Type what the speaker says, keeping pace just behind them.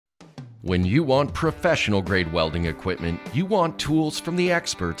When you want professional-grade welding equipment, you want tools from the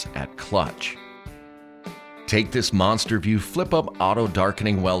experts at Klutch. Take this MonsterView Flip-Up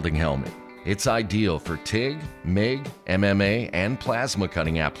Auto-Darkening Welding Helmet. It's ideal for TIG, MIG, MMA, and plasma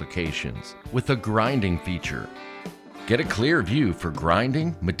cutting applications with a grinding feature. Get a clear view for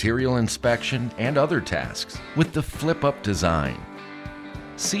grinding, material inspection, and other tasks with the flip-up design.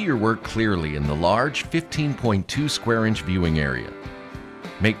 See your work clearly in the large 15.2 square inch viewing area.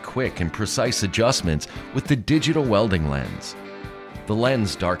 Make quick and precise adjustments with the digital welding lens. The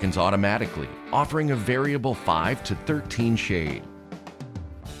lens darkens automatically, offering a variable 5 to 13 shade.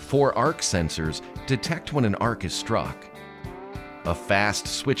 4 arc sensors detect when an arc is struck. A fast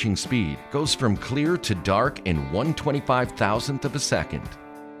switching speed goes from clear to dark in 1/25,000th of a second.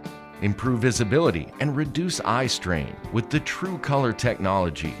 Improve visibility and reduce eye strain with the True Color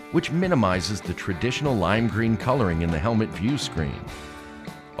technology, which minimizes the traditional lime green coloring in the helmet view screen.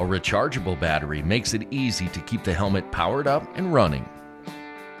 A rechargeable battery makes it easy to keep the helmet powered up and running.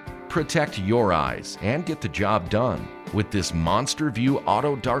 Protect your eyes and get the job done with this MonsterView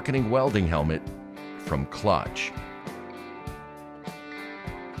Auto-Darkening Welding Helmet from Klutch.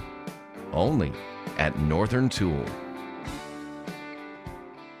 Only at Northern Tool.